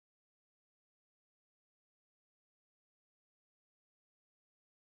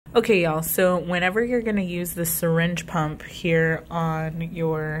Okay, y'all, so whenever you're going to use the syringe pump here on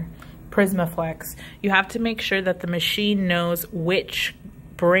your Prismaflex, you have to make sure that the machine knows which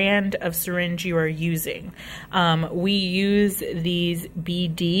brand of syringe you are using. We use these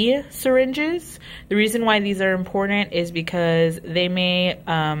BD syringes. The reason why these are important is because they may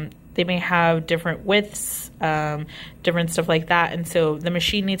have different widths, different stuff like that, and so the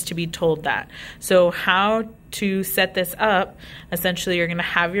machine needs to be told that. So how to set this up, essentially you're gonna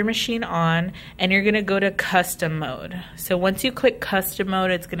have your machine on and you're gonna go to custom mode. So once you click custom mode,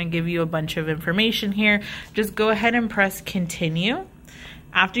 it's gonna give you a bunch of information here. Just go ahead and press continue.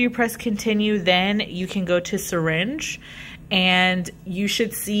 After you press continue, then you can go to syringe and you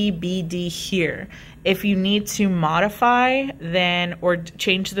should see BD here. If you need to modify then or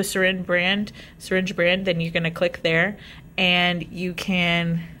change the syringe brand, then you're gonna click there and you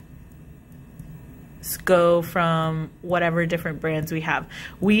can go from whatever different brands we have.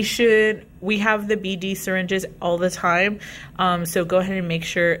 We have the BD syringes all the time, so go ahead and make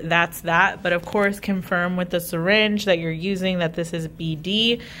sure that's that, but of course confirm with the syringe that you're using that this is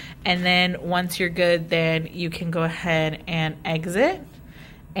BD, and then once you're good, then you can go ahead and exit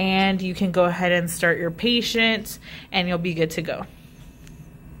and you can go ahead and start your patient and you'll be good to go.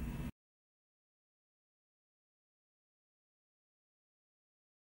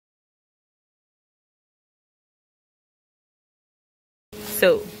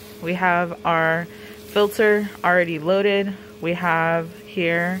 So we have our filter already loaded. We have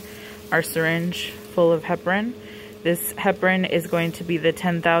here our syringe full of heparin. This heparin is going to be the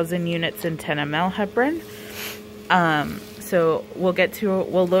 10,000 units in 10 ml heparin. So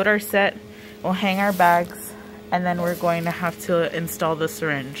we'll load our set, we'll hang our bags, and then we're going to have to install the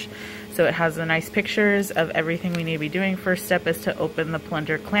syringe. So it has the nice pictures of everything we need to be doing. First step is to open the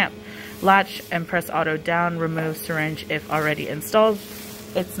plunger clamp latch and press auto down, remove syringe if already installed.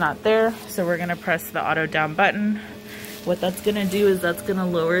 It's not there, so we're gonna press the auto down button. What that's gonna do is that's gonna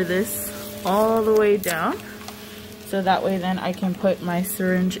lower this all the way down, so that way then I can put my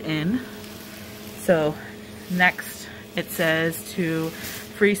syringe in. So next it says to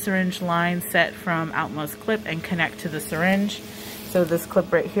free syringe line set from outmost clip and connect to the syringe. So this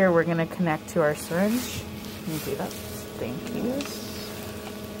clip right here, we're gonna connect to our syringe. Can you do that? Thank you.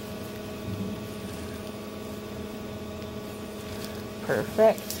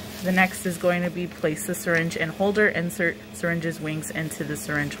 Perfect. The next is going to be place the syringe in holder, insert syringe's wings into the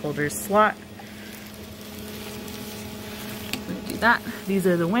syringe holder's slot. Do that. These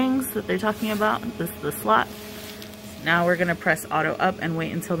are the wings that they're talking about. This is the slot. Now we're going to press auto up and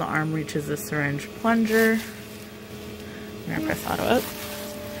wait until the arm reaches the syringe plunger. We're going to press auto up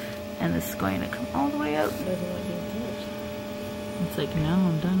and this is going to come all the way up. It's like, no,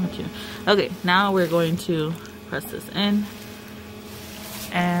 I'm done with you. Okay, now we're going to press this in.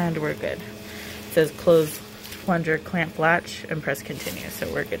 And we're good. It says close plunger clamp latch and press continue, so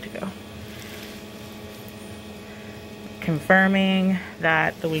we're good to go. Confirming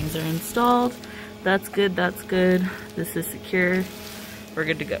that the wings are installed. That's good, that's good. This is secure. We're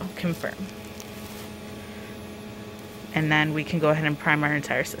good to go. Confirm. And then we can go ahead and prime our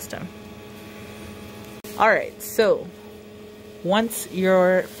entire system. Alright, so once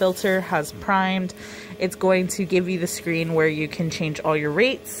your filter has primed, it's going to give you the screen where you can change all your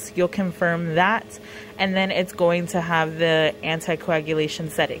rates. You'll confirm that, and then it's going to have the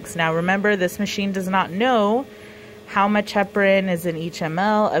anticoagulation settings. Now remember, this machine does not know how much heparin is in each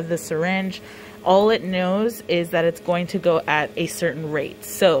ml of the syringe. All it knows is that it's going to go at a certain rate.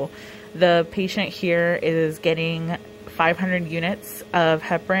 So the patient here is getting 500 units of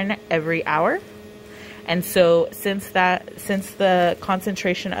heparin every hour. And so since the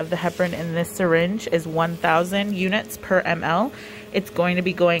concentration of the heparin in this syringe is 1,000 units per ml, it's going to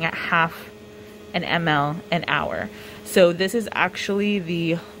be going at half an ml an hour. So this is actually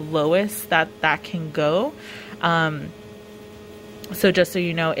the lowest that can go. So just so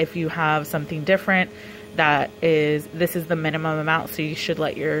you know, if you have something different, this is the minimum amount, so you should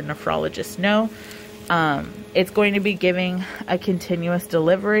let your nephrologist know. It's going to be giving a continuous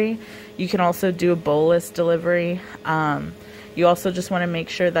delivery. You can also do a bolus delivery. You also just want to make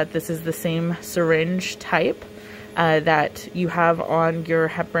sure that this is the same syringe type that you have on your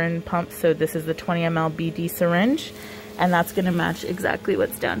heparin pump. So this is the 20 ml BD syringe, and that's going to match exactly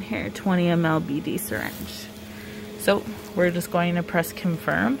what's down here, 20 ml BD syringe. So we're just going to press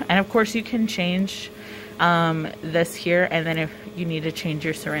confirm, and of course you can change this here, and then if you need to change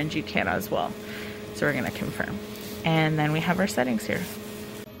your syringe, you can as well. So we're going to confirm, and then we have our settings here.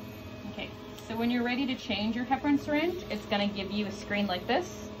 Okay, so when you're ready to change your heparin syringe, it's going to give you a screen like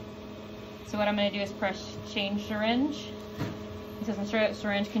this. So what I'm going to do is press change syringe, It says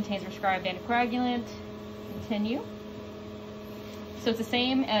syringe contains prescribed anticoagulant. Continue. So it's the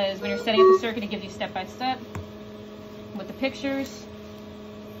same as when you're setting up the circuit, it gives you step by step with the pictures.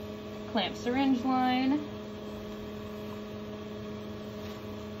 Clamp syringe line.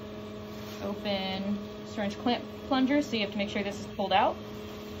 Open syringe clamp plunger, so you have to make sure this is pulled out.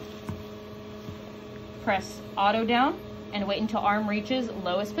 Press auto down and wait until arm reaches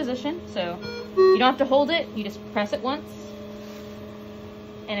lowest position. So you don't have to hold it, you just press it once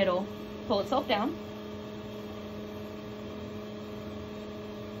and it'll pull itself down.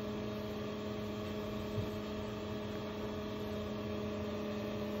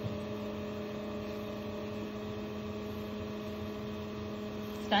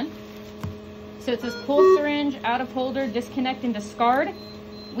 It's done. So it says pull syringe out of holder, disconnect and discard.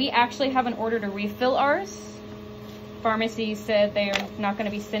 We actually have an order to refill ours. Pharmacy said they're not going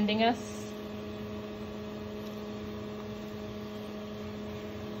to be sending us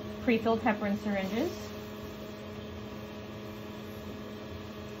pre-filled heparin syringes.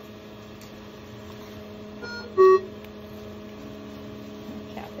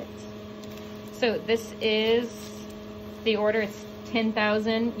 Cap it. So this is the order. It's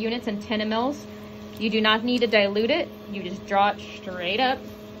 10,000 units and 10 mLs. You do not need to dilute it. You just draw it straight up.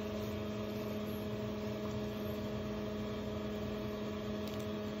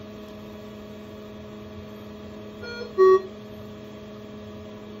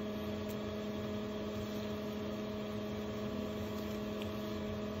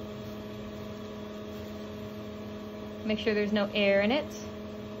 Make sure there's no air in it.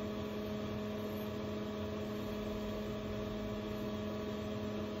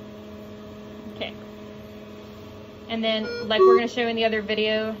 Okay. And then, like we're going to show in the other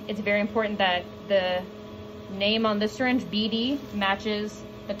video, it's very important that the name on this syringe, BD, matches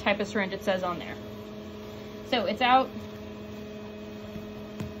the type of syringe it says on there. So it's out.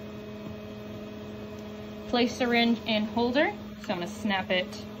 Place syringe in holder. So I'm going to snap it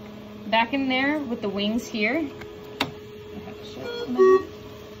back in there with the wings here.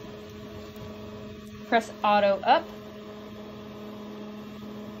 Press auto up.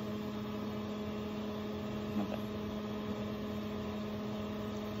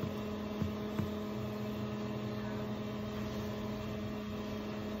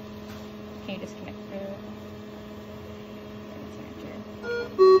 Can you disconnect there?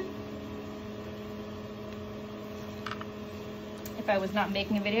 If I was not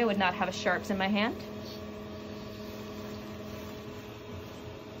making a video, I would not have sharps in my hand.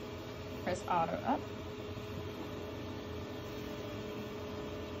 Press auto up.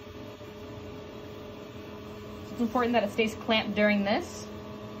 So it's important that it stays clamped during this.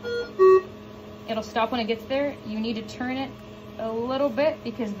 It'll stop when it gets there. You need to turn it a little bit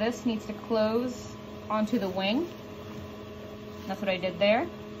because this needs to close onto the wing. That's what I did there.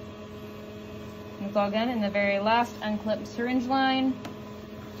 And it's all done. And the very last unclip syringe line.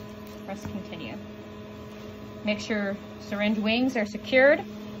 Press continue. Make sure syringe wings are secured,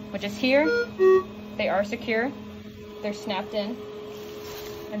 which is here. They are secure. They're snapped in.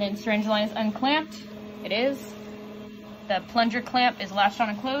 And then syringe line is unclamped. It is. The plunger clamp is latched on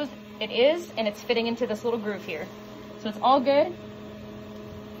and closed. It is, and it's fitting into this little groove here. So it's all good.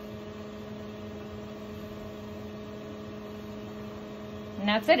 And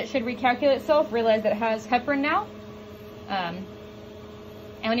that's it. It should recalculate itself. Realize that it has heparin now. And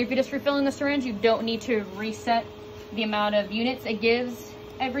when you're just refilling the syringe, you don't need to reset the amount of units it gives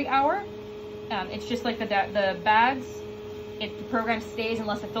every hour. It's just like the bags. The program stays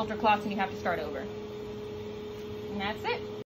unless the filter clots and you have to start over. And that's it.